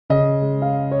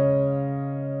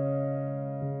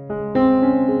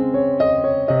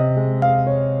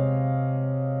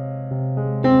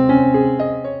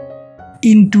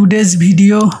In today's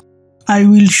video, I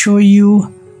will show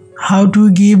you how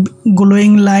to give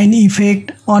glowing line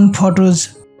effect on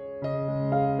photos.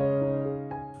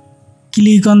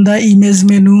 Click on the image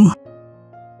menu.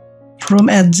 From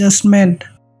adjustment,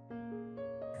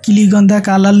 click on the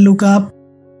color lookup.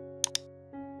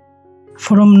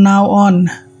 From now on,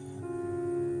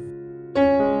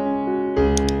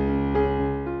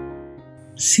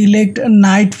 select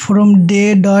night from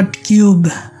day.cube.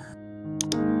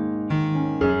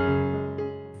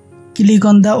 Click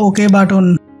on the OK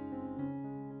button.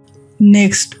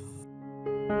 Next,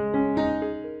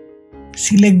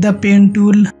 select the pen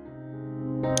tool.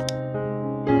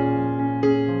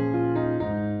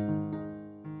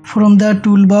 From the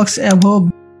toolbox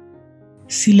above,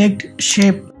 select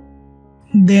shape.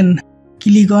 Then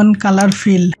click on color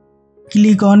fill.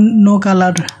 Click on no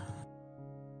color.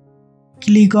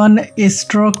 Click on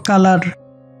stroke color.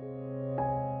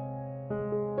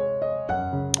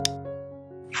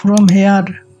 From here,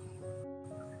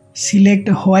 select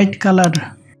white color.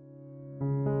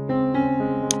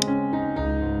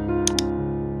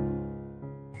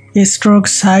 Stroke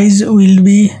size will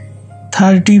be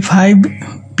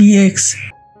 35px.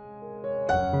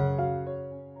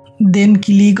 Then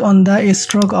click on the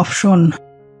stroke option.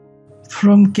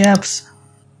 From caps,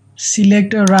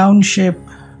 select a round shape.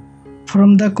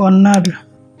 From the corner,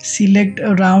 select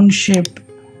a round shape.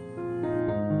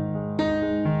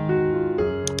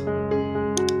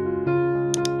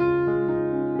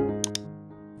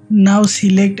 Now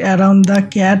select around the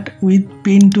cat with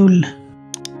pen tool.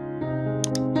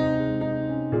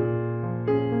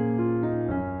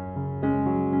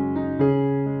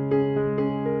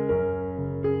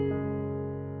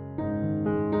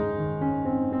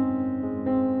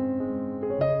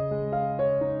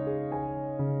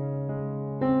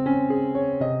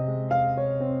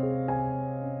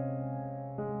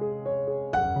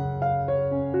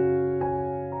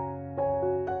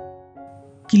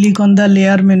 Click on the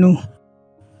layer menu.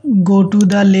 Go to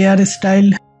the layer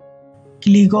style.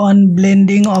 Click on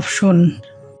blending option.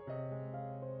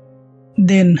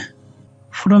 Then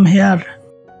from here,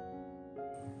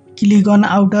 click on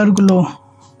outer glow.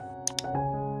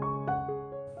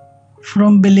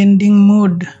 From blending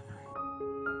mode,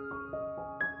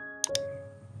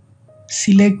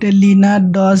 select linear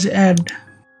dodge add.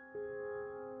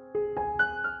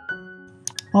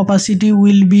 Opacity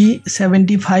will be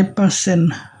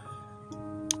 75%.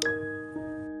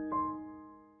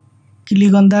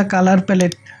 Click on the color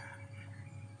palette.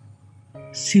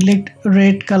 Select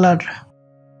red color.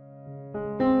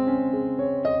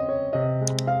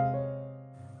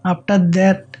 After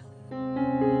that,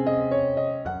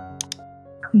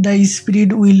 the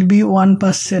speed will be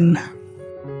 1%.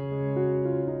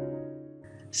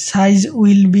 Size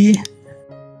will be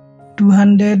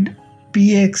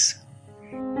 200px.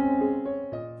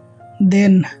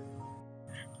 Then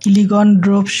click on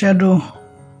drop shadow.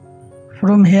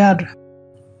 From here,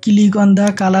 click on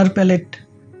the color palette.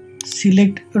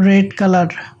 Select red color.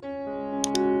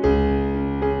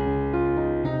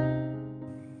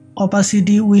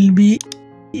 Opacity will be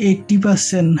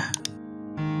 80%.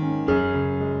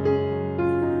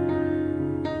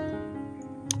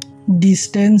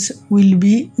 Distance will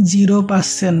be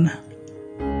 0%.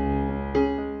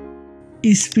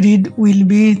 Speed will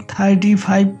be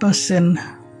 35%.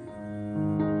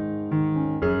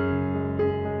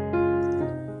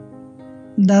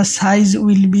 The size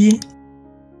will be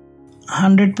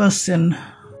 100%.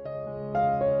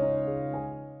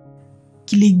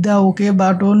 Click the OK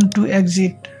button to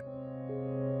exit.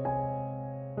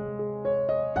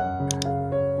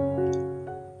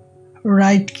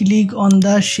 Right click on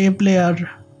the shape layer.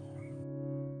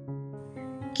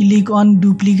 Click on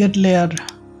duplicate layer.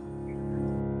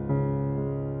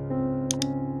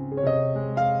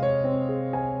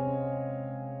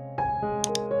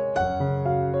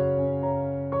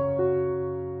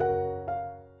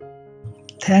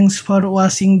 Thanks for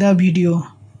watching the video.